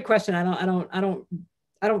 It's a great question. I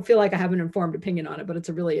don't feel like I have an informed opinion on it, but it's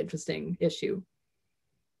a really interesting issue.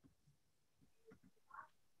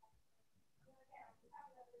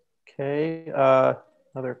 Okay,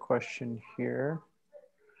 another question here.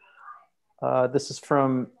 This is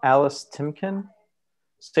from Alice Timken.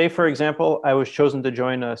 Say, for example, I was chosen to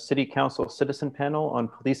join a city council citizen panel on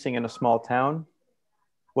policing in a small town.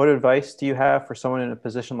 What advice do you have for someone in a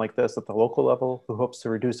position like this at the local level who hopes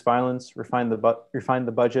to reduce violence, refine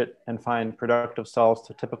the budget, and find productive solves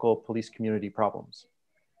to typical police community problems?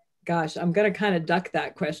 Gosh, I'm going to kind of duck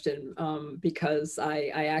that question because I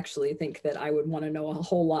actually think that I would want to know a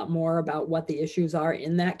whole lot more about what the issues are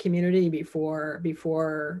in that community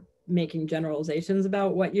before making generalizations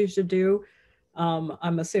about what you should do.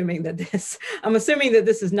 I'm assuming that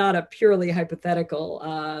this is not a purely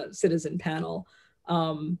hypothetical citizen panel.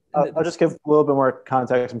 I'll just give a little bit more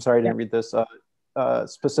context. I'm sorry I didn't read this.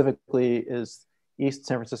 Specifically, is East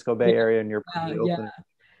San Francisco Bay Area near Oakland?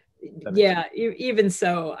 Yeah. Even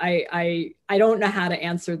so, I don't know how to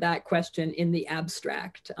answer that question in the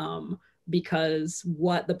abstract, because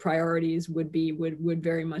what the priorities would be would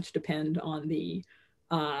very much depend on the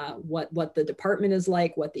what the department is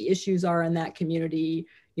like, what the issues are in that community,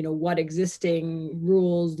 what existing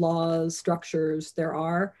rules, laws, structures there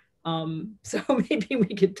are. So maybe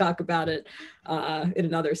we could talk about it in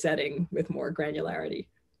another setting with more granularity.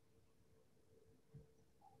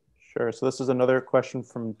 Sure. So this is another question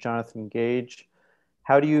from Jonathan Gage.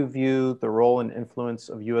 How do you view the role and influence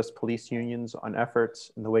of U.S. police unions on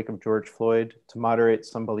efforts in the wake of George Floyd to moderate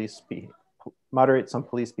some police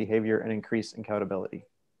behavior and increase accountability?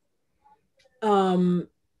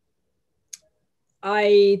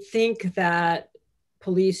 I think that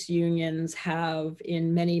police unions have,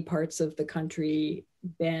 in many parts of the country,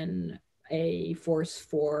 been not a force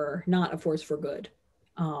for good.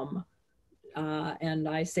 And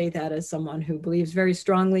I say that as someone who believes very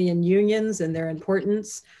strongly in unions and their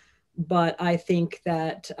importance, but I think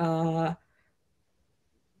that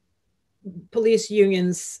police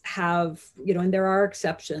unions have, and there are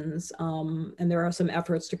exceptions, and there are some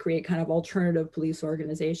efforts to create kind of alternative police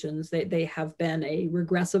organizations. They have been a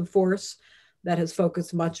regressive force that has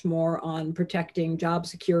focused much more on protecting job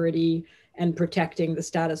security and protecting the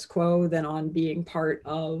status quo than on being part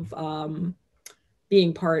of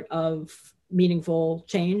meaningful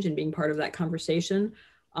change and being part of that conversation.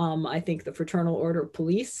 I think the Fraternal Order of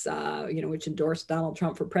Police, which endorsed Donald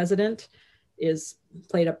Trump for president,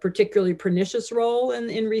 played a particularly pernicious role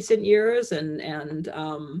in recent years and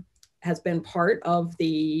has been part of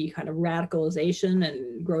the kind of radicalization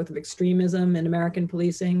and growth of extremism in American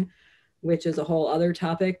policing, which is a whole other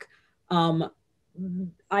topic. It's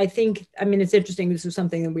interesting. This is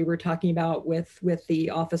something that we were talking about with the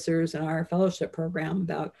officers in our fellowship program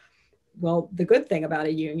about, well, the good thing about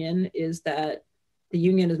a union is that the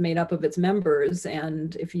union is made up of its members.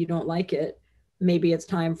 And if you don't like it, maybe it's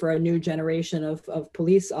time for a new generation of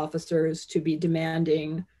police officers to be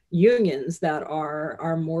demanding unions that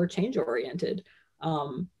are more change oriented.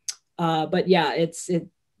 But yeah,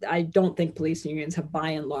 I don't think police unions have by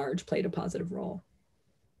and large played a positive role.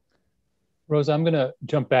 Rosa, I'm going to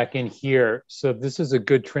jump back in here. So this is a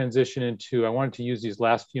good transition into, I wanted to use these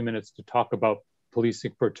last few minutes to talk about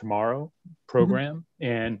Policing for Tomorrow program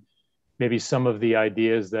and maybe some of the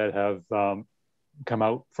ideas that have come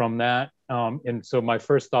out from that. And so my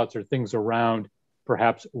first thoughts are things around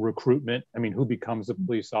perhaps recruitment. I mean, who becomes a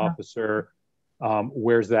police officer?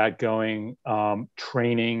 Where's that going?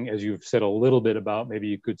 Training, as you've said a little bit about, maybe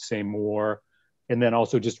you could say more. And then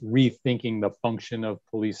also just rethinking the function of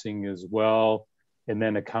policing as well. And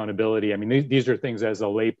then accountability. I mean, these are things as a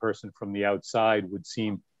layperson from the outside would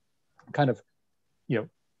seem kind of,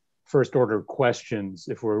 first order questions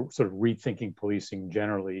if we're sort of rethinking policing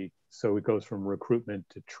generally. So it goes from recruitment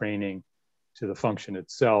to training to the function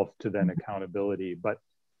itself to then accountability. But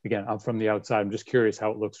again, I'm from the outside. I'm just curious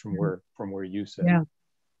how it looks from where you sit.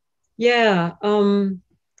 Yeah.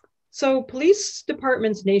 So police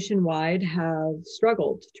departments nationwide have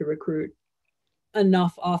struggled to recruit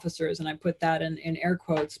enough officers. And I put that in air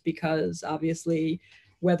quotes because obviously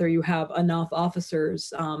whether you have enough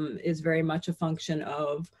officers is very much a function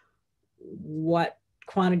of what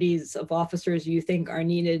quantities of officers you think are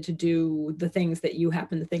needed to do the things that you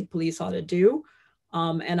happen to think police ought to do.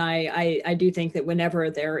 And I do think that whenever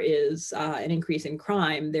there is an increase in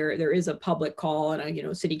crime, there is a public call,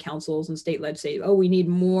 and city councils and state legislators say, oh, we need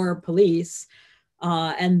more police,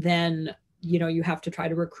 and then you have to try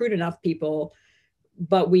to recruit enough people,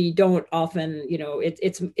 but we don't often.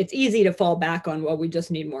 It's easy to fall back on, well, we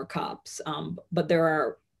just need more cops, but there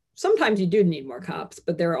are sometimes you do need more cops,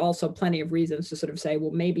 but there are also plenty of reasons to sort of say,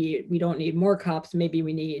 well, maybe we don't need more cops, maybe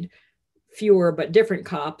we need fewer but different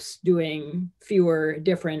cops doing fewer,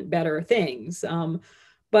 different, better things.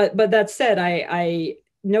 But that said, I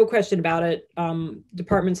no question about it,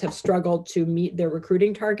 departments have struggled to meet their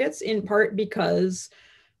recruiting targets, in part because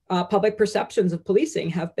public perceptions of policing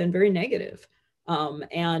have been very negative.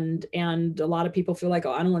 And a lot of people feel like,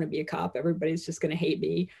 oh, I don't want to be a cop. Everybody's just going to hate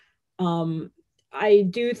me. I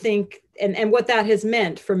do think, and what that has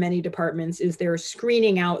meant for many departments is they're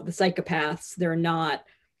screening out the psychopaths. They're not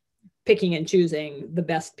picking and choosing the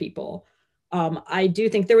best people. I do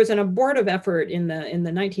think there was an abortive effort in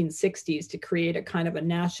the 1960s to create a kind of a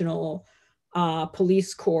national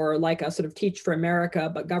police corps, like a sort of Teach for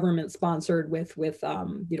America, but government sponsored with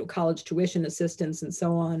college tuition assistance and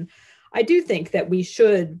so on. I do think that we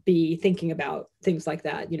should be thinking about things like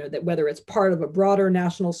that, that whether it's part of a broader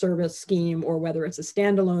national service scheme or whether it's a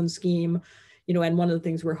standalone scheme, and one of the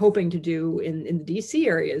things we're hoping to do in the DC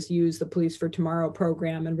area is use the Police for Tomorrow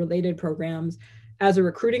program and related programs as a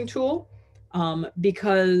recruiting tool,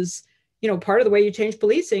 because part of the way you change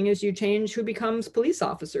policing is you change who becomes police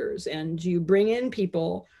officers, and you bring in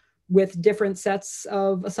people with different sets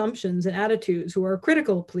of assumptions and attitudes who are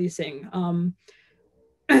critical of policing.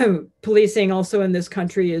 Policing also in this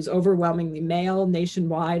country is overwhelmingly male.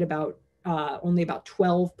 Nationwide, only about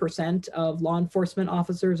 12% of law enforcement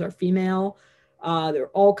officers are female. There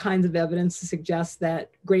are all kinds of evidence to suggest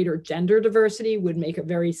that greater gender diversity would make a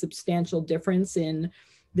very substantial difference in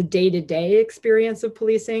the day-to-day experience of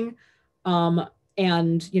policing.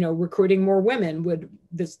 And recruiting more women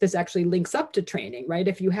this actually links up to training, right?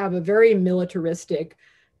 If you have a very militaristic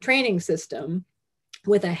training system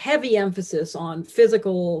with a heavy emphasis on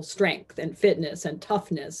physical strength and fitness and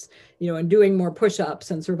toughness, and doing more push-ups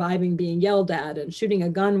and surviving being yelled at and shooting a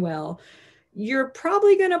gun well, you're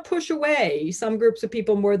probably going to push away some groups of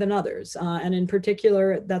people more than others. And in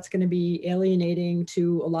particular, that's going to be alienating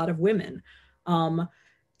to a lot of women,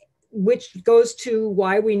 which goes to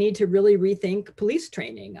why we need to really rethink police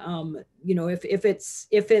training. If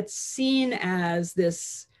it's seen as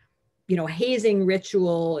this hazing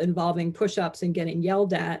ritual involving push-ups and getting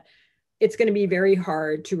yelled at, it's going to be very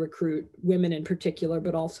hard to recruit women in particular,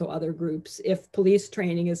 but also other groups. If police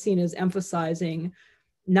training is seen as emphasizing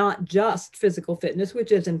not just physical fitness,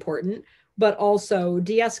 which is important, but also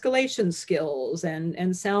de-escalation skills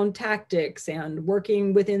and sound tactics and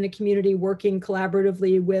working within the community, working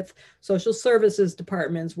collaboratively with social services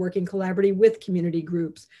departments, working collaboratively with community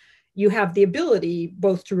groups, you have the ability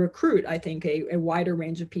both to recruit, I think, a wider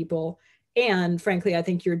range of people. And frankly, I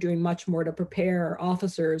think you're doing much more to prepare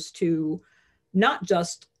officers to not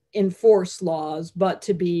just enforce laws, but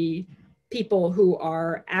to be people who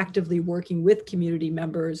are actively working with community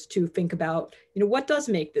members to think about, what does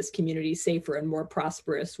make this community safer and more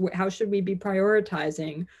prosperous? How should we be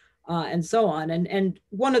prioritizing, and so on. And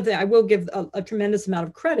I will give a tremendous amount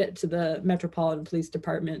of credit to the Metropolitan Police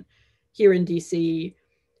Department here in DC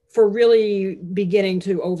for really beginning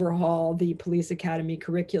to overhaul the police academy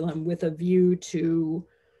curriculum with a view to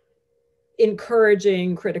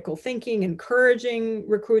encouraging critical thinking, encouraging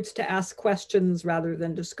recruits to ask questions rather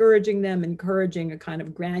than discouraging them, encouraging a kind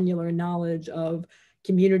of granular knowledge of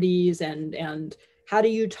communities and how do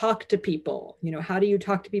you talk to people? How do you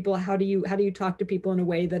talk to people? How do you talk to people in a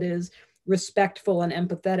way that is respectful and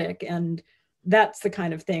empathetic? And that's the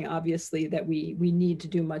kind of thing, obviously, that we need to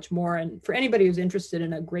do much more. And for anybody who's interested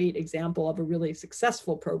in a great example of a really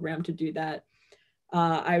successful program to do that,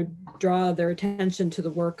 I draw their attention to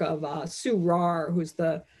the work of Sue Rahr, who's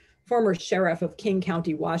the former sheriff of King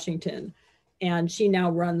County, Washington. And she now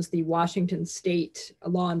runs the Washington State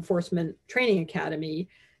Law Enforcement Training Academy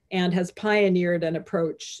and has pioneered an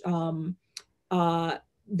approach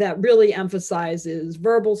that really emphasizes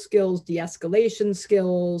verbal skills, de-escalation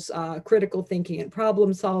skills, critical thinking and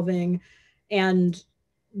problem solving. And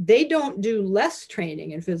they don't do less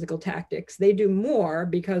training in physical tactics. They do more,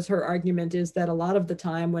 because her argument is that a lot of the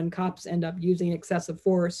time when cops end up using excessive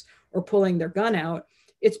force or pulling their gun out,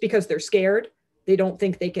 it's because they're scared. They don't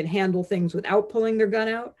think they can handle things without pulling their gun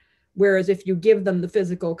out. Whereas if you give them the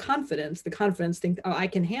physical confidence, think, oh, I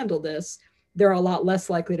can handle this, they're a lot less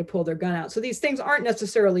likely to pull their gun out. So these things aren't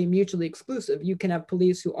necessarily mutually exclusive. You can have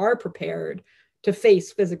police who are prepared to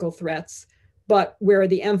face physical threats but where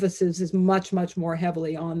the emphasis is much, much more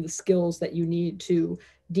heavily on the skills that you need to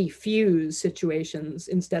defuse situations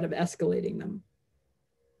instead of escalating them.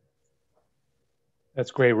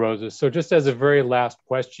 That's great, Rosa. So just as a very last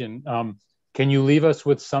question, can you leave us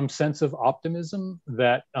with some sense of optimism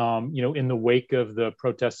that, in the wake of the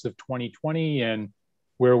protests of 2020 and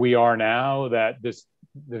where we are now, that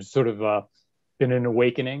there's sort of been an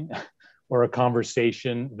awakening or a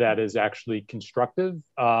conversation that is actually constructive?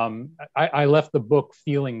 I left the book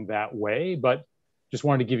feeling that way, but just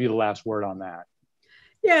wanted to give you the last word on that.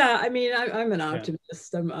 Yeah, I mean, I'm an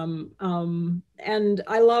optimist. And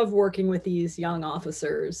I love working with these young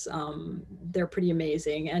officers. They're pretty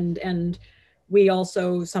amazing. And we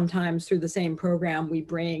also sometimes through the same program, we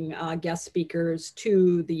bring guest speakers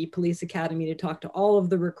to the police academy to talk to all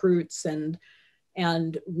of the recruits. And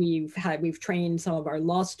we've trained some of our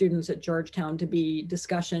law students at Georgetown to be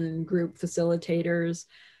discussion group facilitators.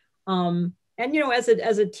 And as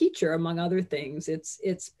a teacher, among other things,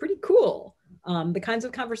 it's pretty cool. The kinds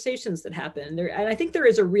of conversations that happen there. And I think there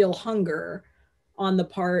is a real hunger on the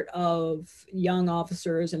part of young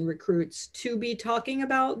officers and recruits to be talking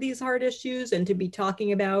about these hard issues and to be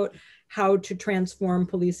talking about how to transform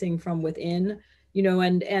policing from within,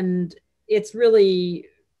 and it's really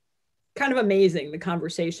kind of amazing the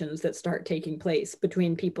conversations that start taking place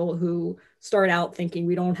between people who start out thinking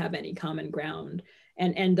we don't have any common ground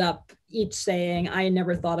and end up each saying, I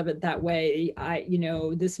never thought of it that way.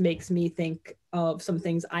 This makes me think of some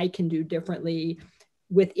things I can do differently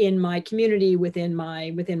within my community, within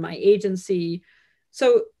my agency.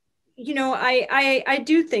 So, I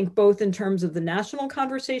do think both in terms of the national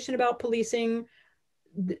conversation about policing,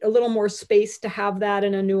 a little more space to have that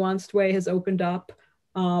in a nuanced way has opened up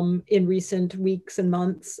in recent weeks and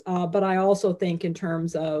months. But I also think in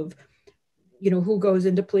terms of who goes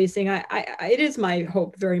into policing, it is my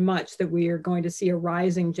hope very much that we are going to see a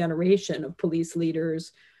rising generation of police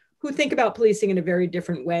leaders who think about policing in a very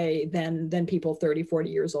different way than people 30,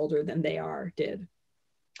 40 years older than they did.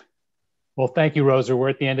 Well, thank you, Rosa. We're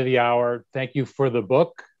at the end of the hour. Thank you for the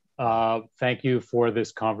book. Thank you for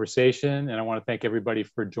this conversation. And I want to thank everybody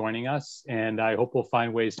for joining us. And I hope we'll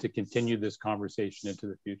find ways to continue this conversation into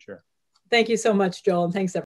the future. Thank you so much, Joel. And thanks, everyone.